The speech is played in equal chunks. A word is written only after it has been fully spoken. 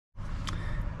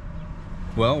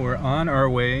Well, we're on our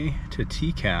way to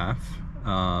TCAF,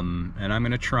 and I'm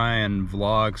going to try and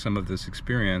vlog some of this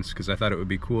experience because I thought it would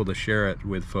be cool to share it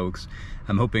with folks.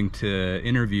 I'm hoping to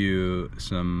do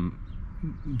some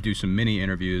mini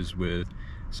interviews with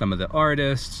some of the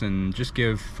artists and just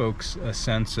give folks a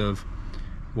sense of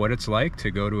what it's like to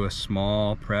go to a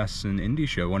small press and indie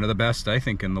show, one of the best I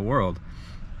think in the world.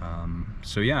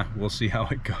 So yeah, we'll see how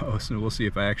it goes, and we'll see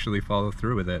if I actually follow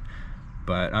through with it.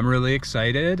 But I'm really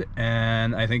excited,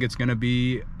 and I think it's going to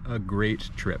be a great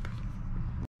trip.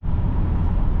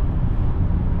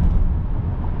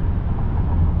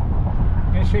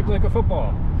 It's shaped like a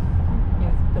football. You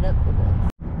have to put up with it.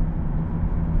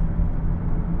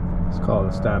 It's called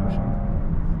a stab machine.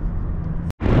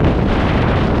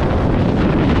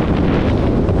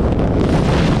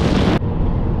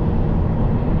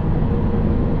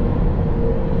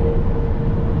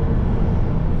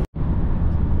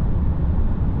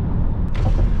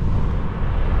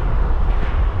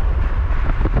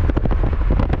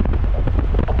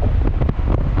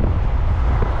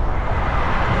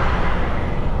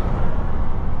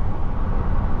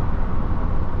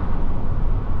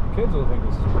 Kids will think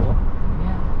this is cool.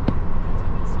 Yeah.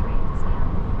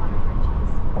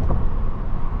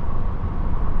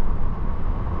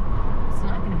 It's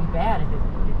not going to be bad if it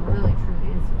really truly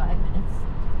is 5 minutes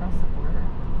across the border.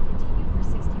 Continue for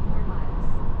 64 miles.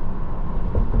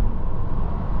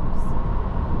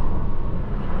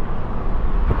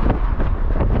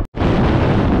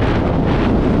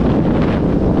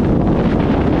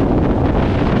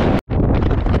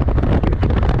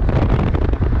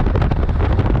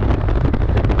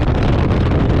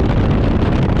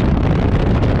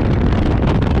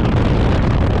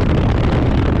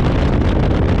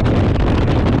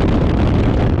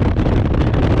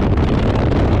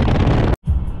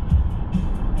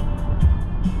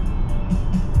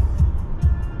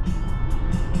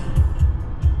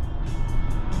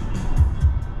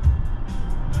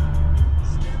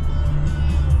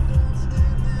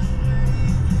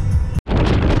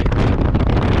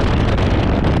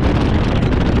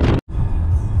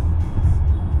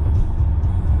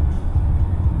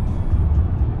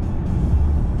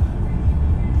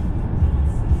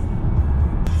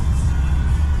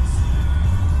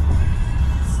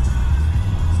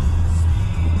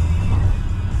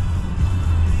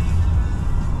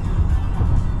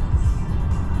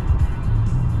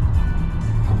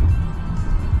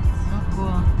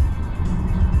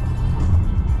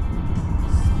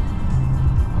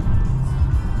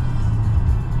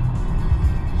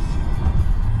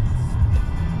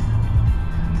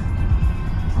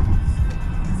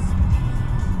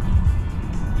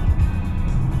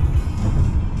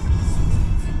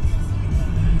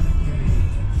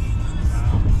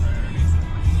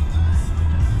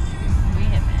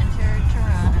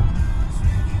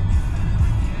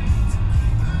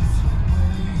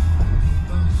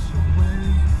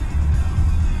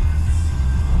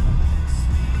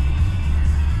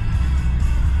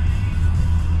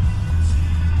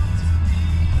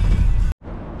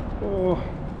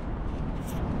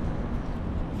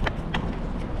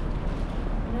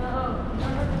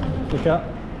 Look out.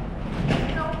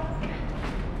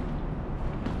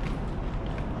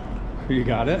 You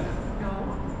got it? No.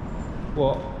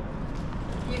 Well,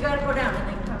 You got to go down and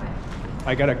then come back.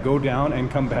 I gotta go down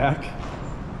and come back.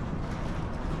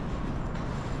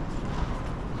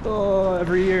 Oh,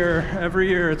 every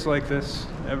year it's like this.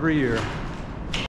 Every year.